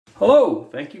Hello,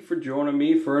 thank you for joining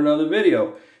me for another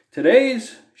video.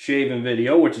 Today's shaving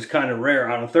video, which is kind of rare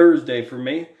on a Thursday for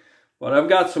me, but I've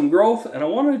got some growth and I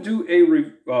want to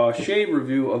do a shave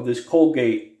review of this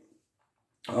Colgate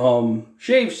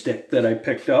shave stick that I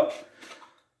picked up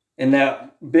in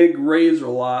that big razor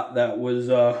lot that was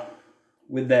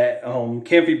with that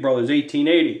Campy Brothers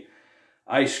 1880.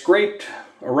 I scraped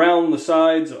around the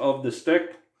sides of the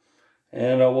stick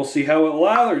and we'll see how it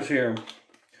lathers here.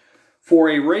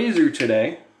 For a razor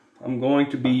today, I'm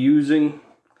going to be using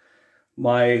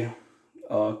my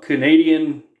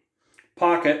Canadian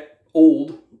pocket,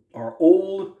 old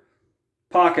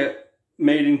pocket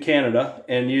made in Canada.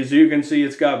 And as you can see,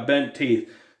 it's got bent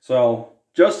teeth. So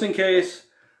just in case,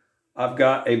 I've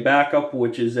got a backup,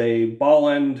 which is a ball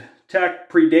end tack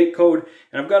pre-date code.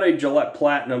 And I've got a Gillette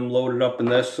Platinum loaded up in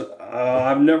this.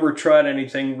 I've never tried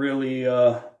anything really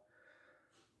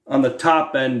on the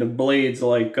top end of blades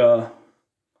like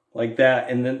that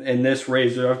in this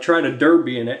razor. I've tried a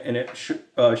Derby in it and it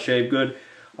shaved good.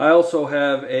 I also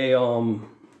have a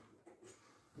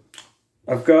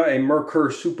I've got a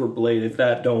Merkur Super Blade if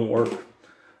that don't work.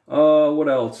 What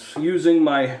else? Using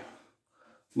my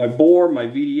bore, my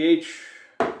VDH,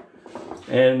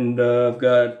 and I've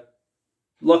got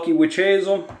Lucky Witch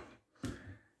Hazel,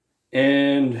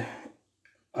 and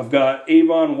I've got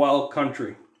Avon Wild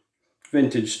Country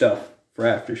vintage stuff for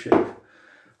aftershave.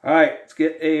 Alright, let's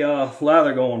get a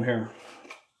lather going here.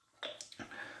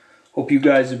 Hope you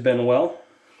guys have been well.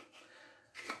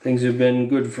 Things have been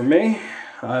good for me.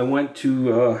 I went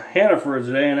to Hannaford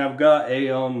today and I've got a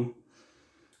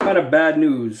kind of bad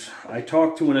news. I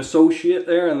talked to an associate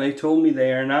there and they told me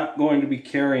they are not going to be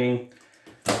carrying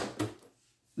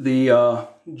the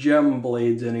gem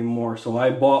blades anymore. So I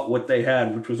bought what they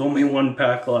had, which was only one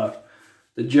pack left.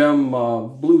 The gem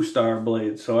Blue Star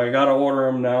blades. So I got to order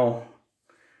them now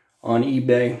on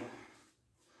eBay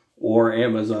or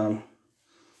Amazon.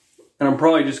 And I'm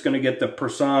probably just going to get the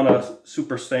Persona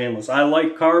Super Stainless. I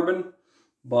like carbon,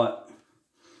 but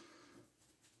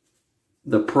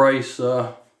the price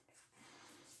for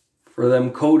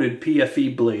them coated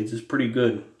PFE blades is pretty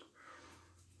good.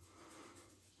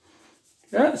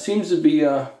 Yeah, it seems to be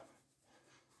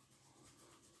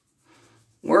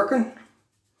working.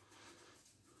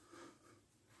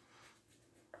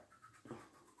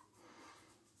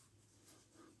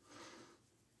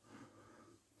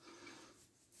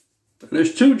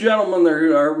 There's two gentlemen that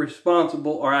are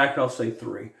responsible, or actually I'll say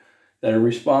three, that are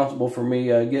responsible for me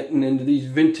getting into these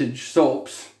vintage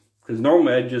soaps. Because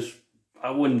normally I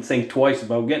wouldn't think twice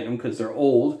about getting them because they're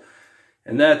old.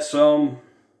 And that's Jim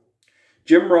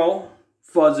Rowe,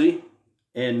 Fuzzy,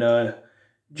 and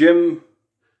Jim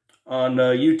on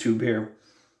YouTube here.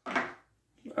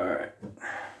 Alright.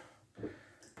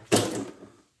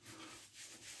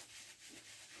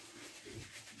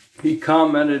 He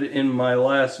commented in my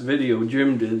last video,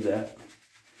 Jim did that.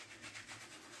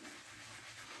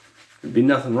 There'd be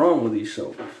nothing wrong with these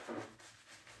soaps.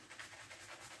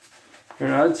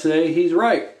 And I'd say he's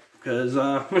right, because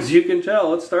as you can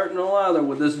tell, it's starting to lather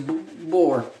with this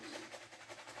bore.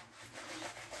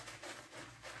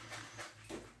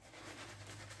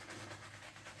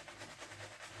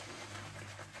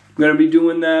 I'm going to be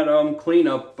doing that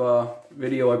cleanup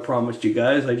video I promised you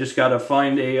guys. I just got to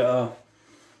find a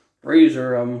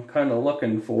razor I'm kind of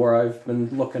looking for. I've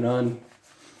been looking on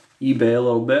eBay a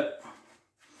little bit.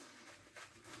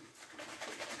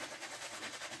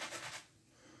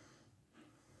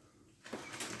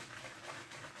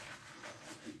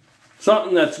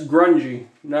 Something that's grungy,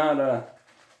 not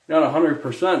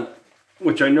 100%,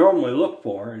 which I normally look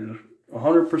for, is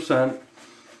 100%.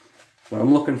 But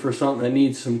I'm looking for something that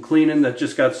needs some cleaning, that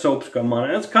just got soap scum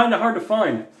on it. It's kind of hard to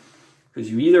find,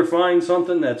 because you either find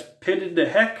something that's pitted to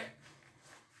heck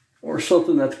or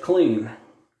something that's clean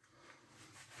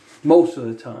most of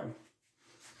the time.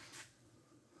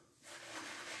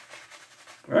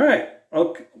 Alright,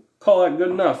 I'll call that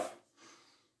good enough.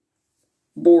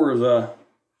 Bore is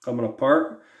coming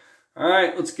apart.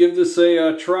 Alright, let's give this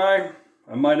a try.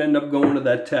 I might end up going to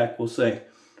that tack, we'll see.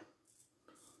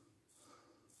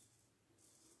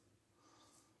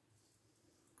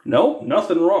 Nope,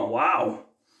 nothing wrong. Wow.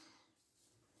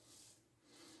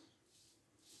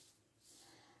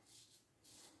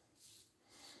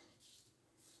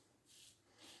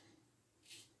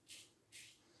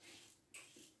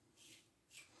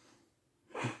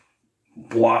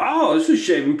 Wow, this is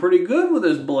shaving pretty good with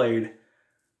this blade.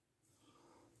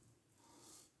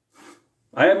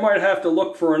 I might have to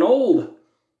look for an old.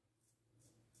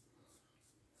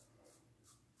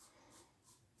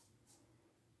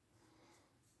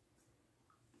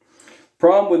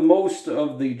 Problem with most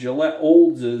of the Gillette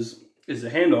Olds is the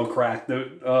handle crack.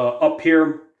 Up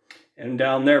here and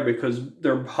down there because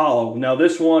they're hollow. Now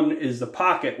this one is the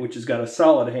Pocket, which has got a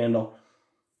solid handle.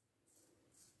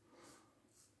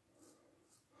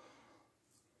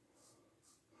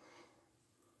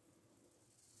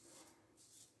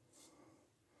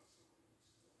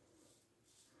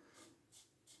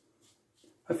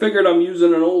 I figured I'm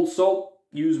using an old soap,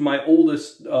 use my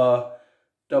oldest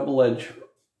double-edged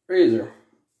razor.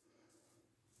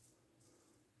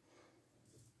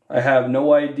 I have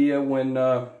no idea when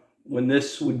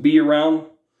this would be around.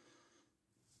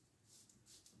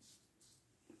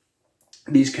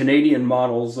 These Canadian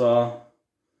models,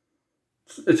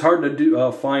 it's hard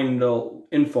to find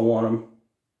info on them.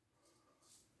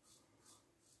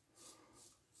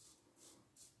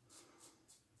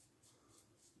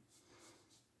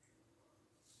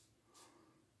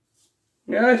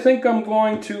 Yeah, I think I'm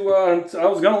going to, I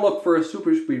was going to look for a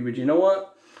super speed, but you know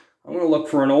what? I'm going to look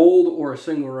for an old or a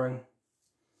single ring.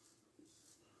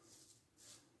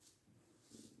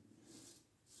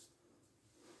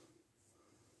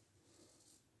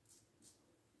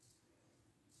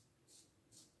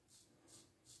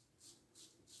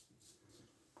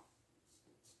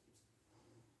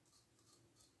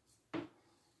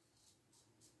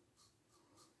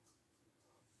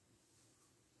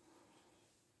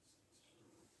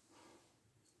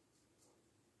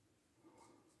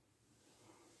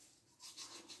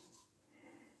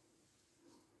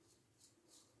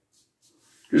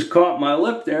 Just caught my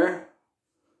lip there,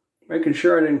 making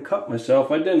sure I didn't cut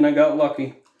myself. I didn't, I got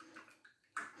lucky.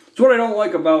 It's what I don't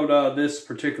like about this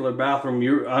particular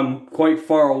bathroom. I'm quite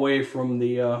far away from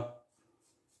the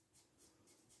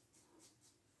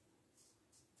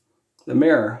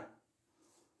mirror.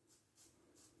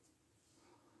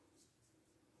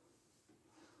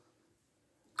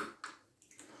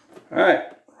 All right,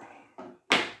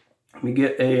 let me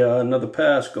get another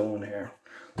pass going here.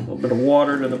 A little bit of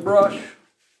water to the brush.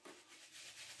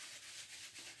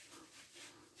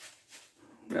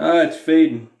 Ah, it's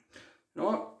fading. You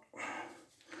know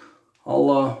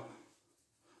what?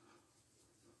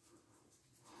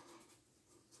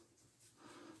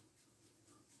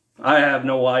 I have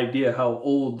no idea how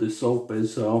old this soap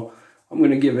is, so I'm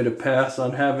going to give it a pass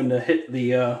on having to hit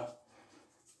the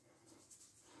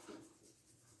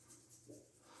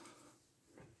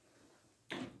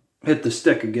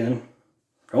stick again.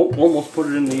 Oh, almost put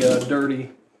it in the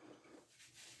dirty.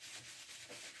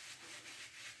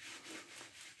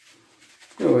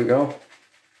 There we go.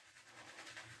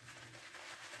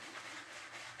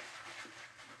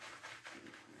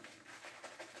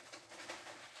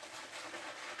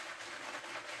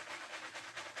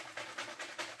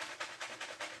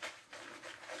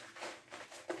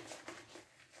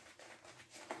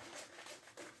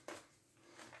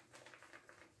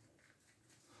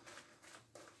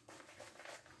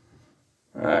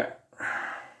 All right.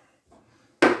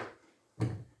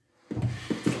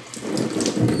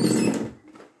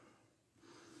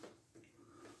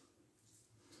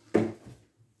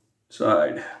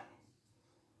 Side.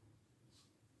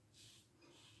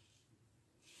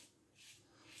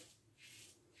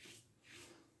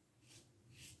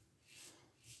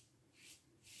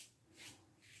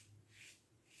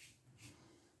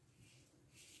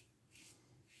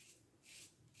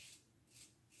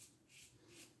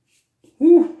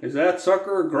 Whew, is that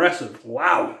sucker aggressive?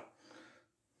 Wow.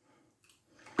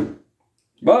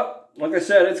 But, like I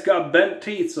said, it's got bent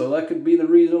teeth, so that could be the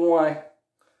reason why.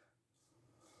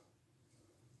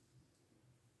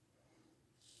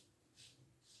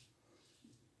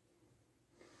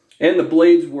 And the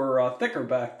blades were thicker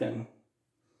back then.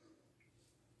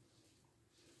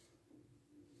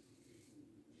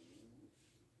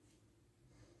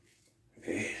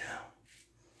 Yeah.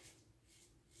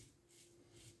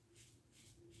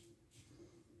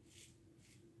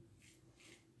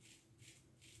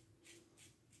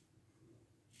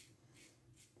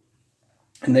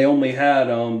 And they only had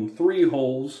 3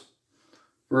 holes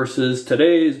versus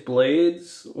today's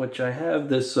blades, which I have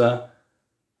this, are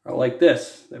like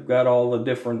this. They've got all the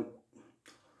different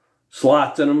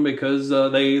slots in them because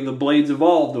the blades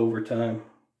evolved over time.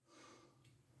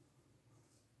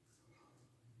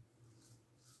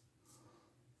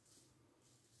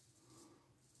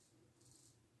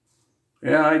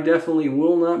 Yeah, I definitely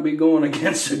will not be going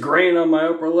against the grain on my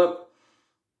upper lip.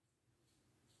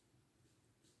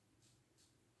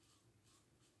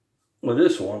 With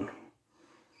this one,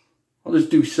 I'll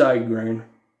just do side grain.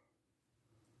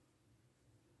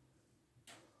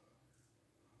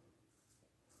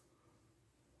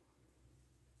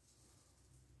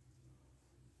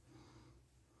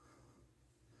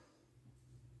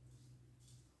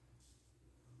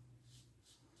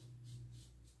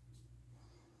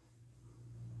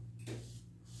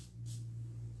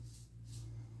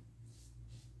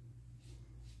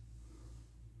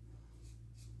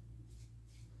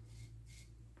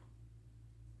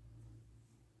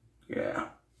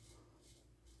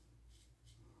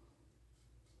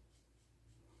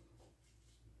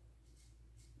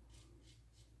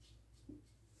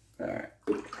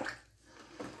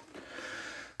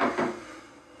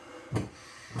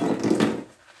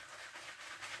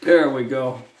 There we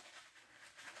go.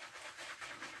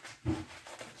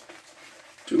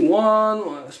 2-1,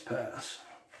 last pass.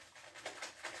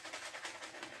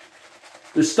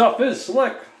 This stuff is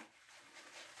slick.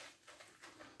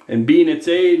 And being its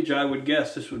age, I would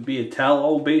guess this would be a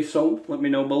tallow-based soap. Let me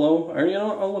know below. Or, you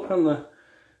know, I'll look on the...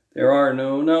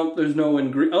 there's no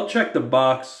ingredient. I'll check the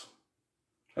box.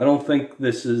 I don't think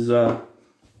this is,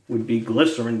 would be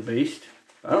glycerin-based.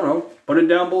 I don't know. Put it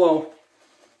down below.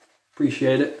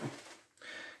 Appreciate it.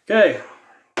 Okay.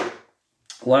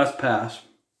 Last pass.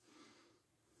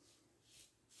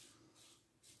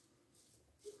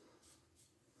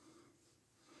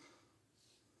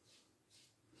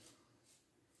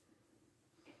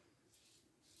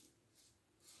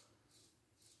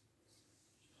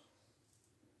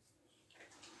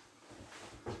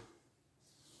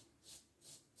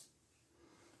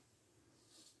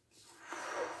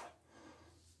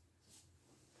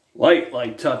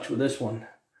 Light touch with this one.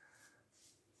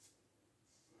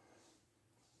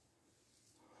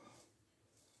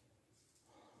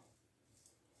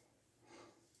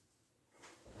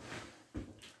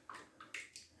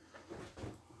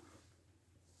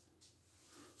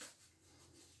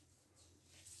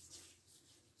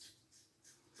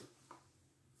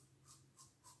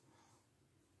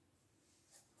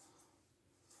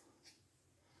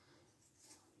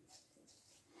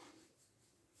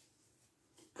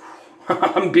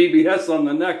 I'm BBS on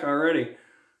the neck already.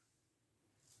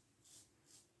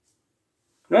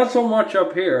 Not so much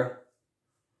up here.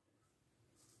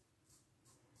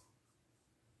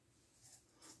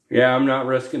 Yeah, I'm not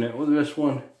risking it with this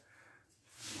one.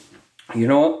 You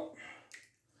know what?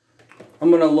 I'm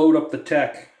going to load up the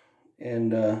tech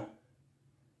and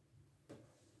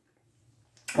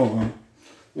hold on.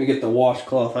 Let me get the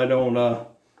washcloth. I don't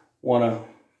want to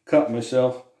cut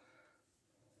myself.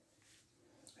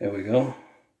 There we go.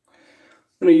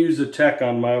 I'm going to use the tech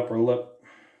on my upper lip.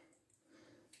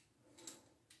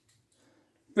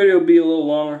 Video will be a little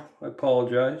longer. I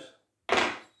apologize.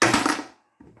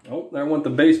 Oh, there went the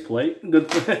base plate. Good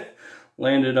thing.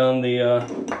 Landed on the...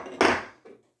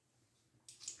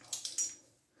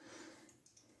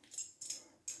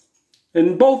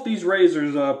 And both these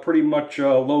razors pretty much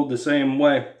load the same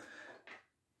way.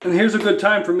 And here's a good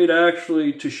time for me to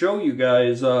actually show you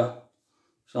guys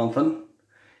something.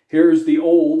 Here's the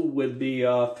old with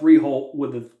the three-hole,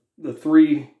 with the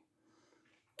three,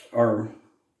 or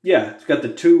yeah, it's got the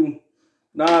two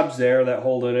knobs there that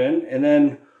hold it in. And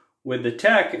then with the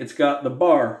tech, it's got the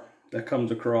bar that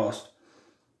comes across.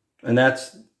 And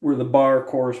that's where the bar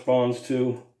corresponds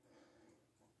to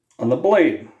on the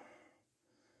blade.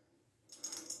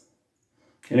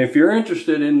 And if you're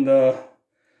interested in the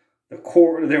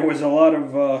core, there was a lot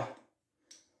of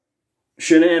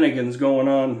shenanigans going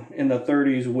on in the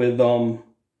 30s with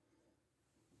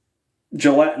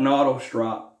Gillette and Auto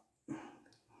Strop.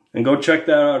 And go check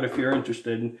that out if you're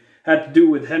interested. Had to do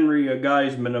with Henry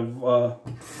Geisman of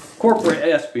corporate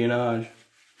espionage.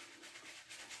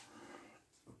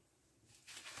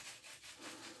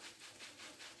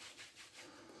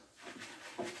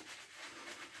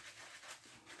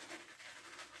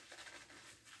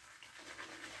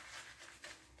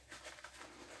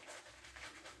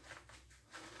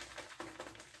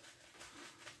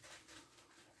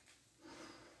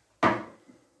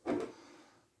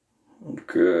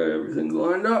 Okay, everything's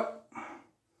lined up.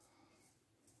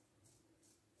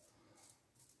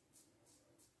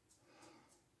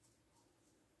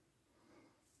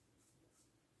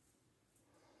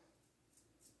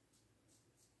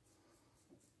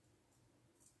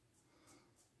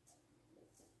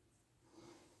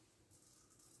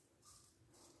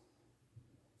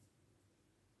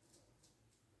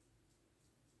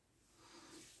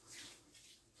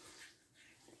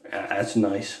 Yeah, that's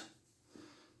nice.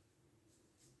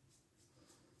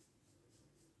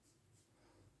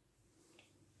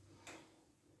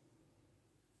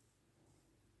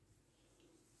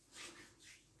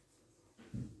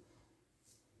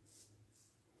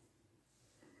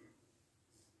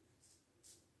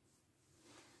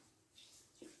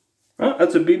 Well,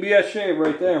 that's a BBS shave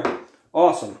right there.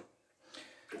 Awesome.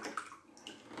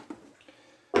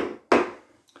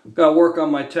 Got to work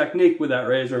on my technique with that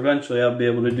razor. Eventually I'll be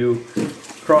able to do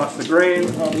cross the grain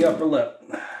on the upper lip.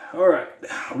 Alright,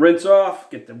 rinse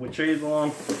off, get the witch hazel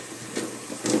on.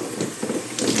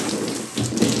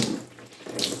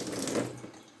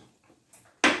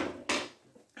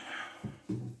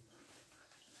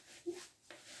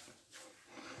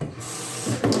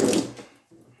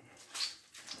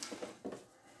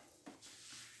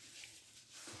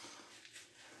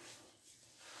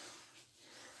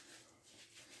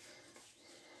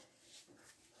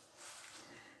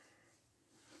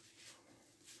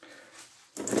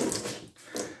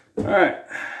 All right.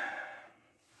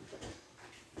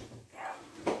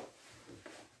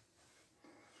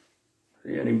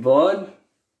 See any blood?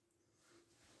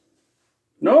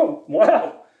 No.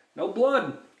 Wow. No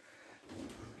blood.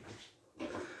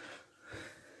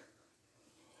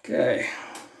 Okay.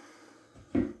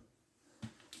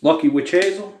 Lucky Witch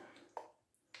Hazel.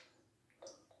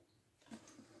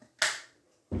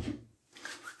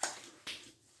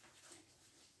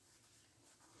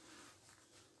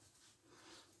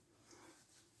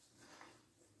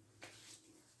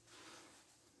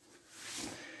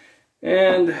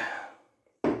 And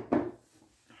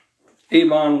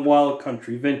Avon Wild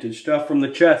Country vintage stuff from the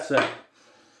chest set.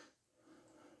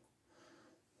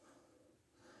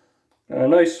 A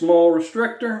nice small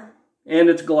restrictor, and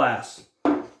it's glass.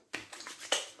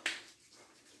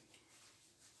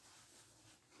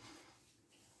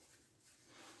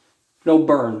 No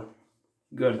burn.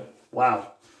 Good.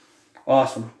 Wow.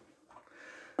 Awesome.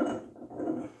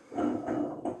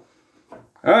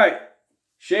 Alright.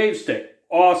 Shave stick.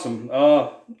 Awesome.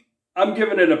 I'm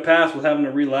giving it a pass with having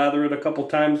to relather it a couple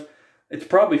times. It's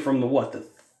probably from the, what, the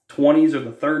 20s or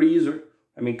the 30s? Or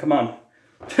I mean, come on.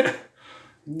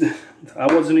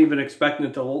 I wasn't even expecting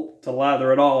it to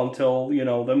lather at all until, you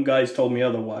know, them guys told me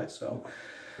otherwise. So,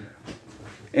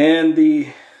 and the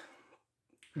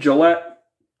Gillette,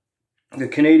 the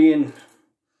Canadian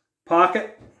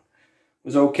pocket,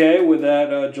 was okay with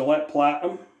that Gillette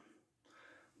Platinum,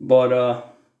 but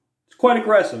it's quite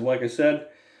aggressive. Like I said,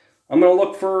 I'm going to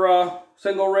look for a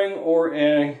single ring or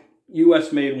a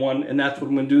US made one, and that's what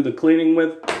I'm going to do the cleaning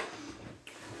with.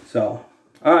 So,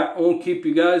 alright, I won't keep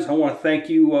you guys. I want to thank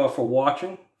you for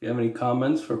watching. If you have any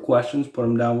comments or questions, put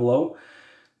them down below.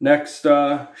 Next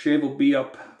shave will be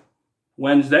up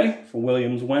Wednesday, for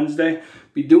Williams Wednesday.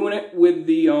 Be doing it with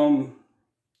the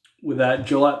with that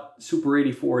Gillette Super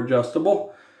 84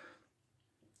 adjustable.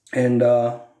 And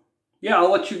yeah,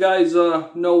 I'll let you guys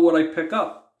know what I pick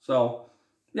up. So,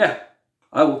 yeah,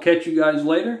 I will catch you guys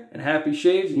later, and happy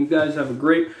shaves, and you guys have a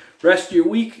great rest of your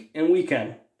week and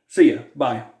weekend. See ya.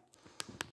 Bye.